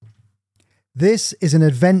This is an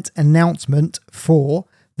event announcement for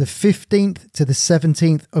the 15th to the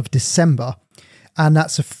 17th of December, and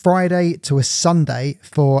that's a Friday to a Sunday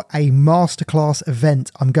for a masterclass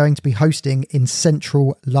event I'm going to be hosting in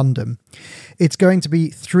central London. It's going to be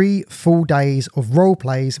 3 full days of role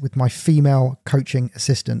plays with my female coaching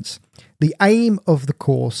assistants. The aim of the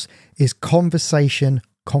course is conversation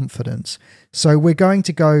confidence. So we're going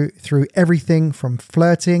to go through everything from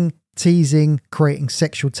flirting, teasing, creating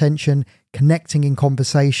sexual tension, connecting in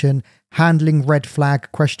conversation, handling red flag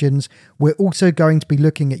questions. We're also going to be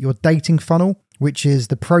looking at your dating funnel, which is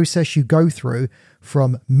the process you go through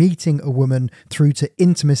from meeting a woman through to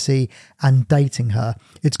intimacy and dating her.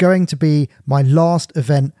 It's going to be my last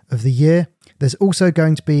event of the year. There's also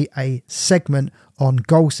going to be a segment on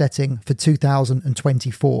goal setting for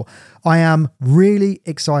 2024. I am really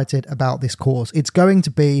excited about this course. It's going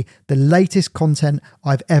to be the latest content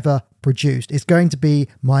I've ever produced. It's going to be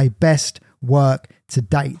my best work to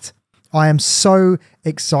date. I am so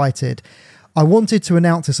excited. I wanted to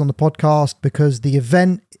announce this on the podcast because the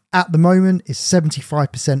event at the moment is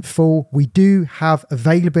 75% full. We do have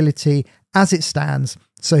availability as it stands.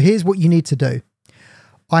 So here's what you need to do.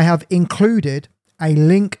 I have included a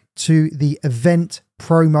link to the event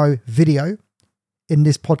promo video in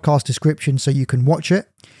this podcast description so you can watch it.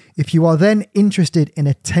 If you are then interested in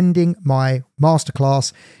attending my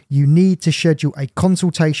masterclass, you need to schedule a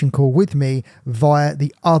consultation call with me via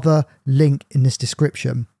the other link in this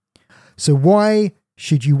description. So why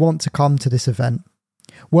should you want to come to this event?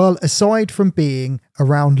 Well, aside from being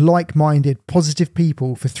around like-minded, positive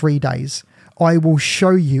people for 3 days, I will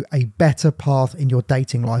show you a better path in your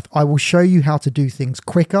dating life. I will show you how to do things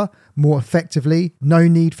quicker, more effectively, no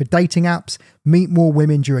need for dating apps, meet more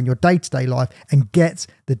women during your day-to-day life, and get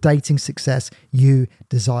the dating success you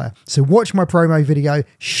desire. So watch my promo video,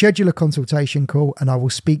 schedule a consultation call, and I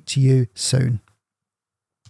will speak to you soon.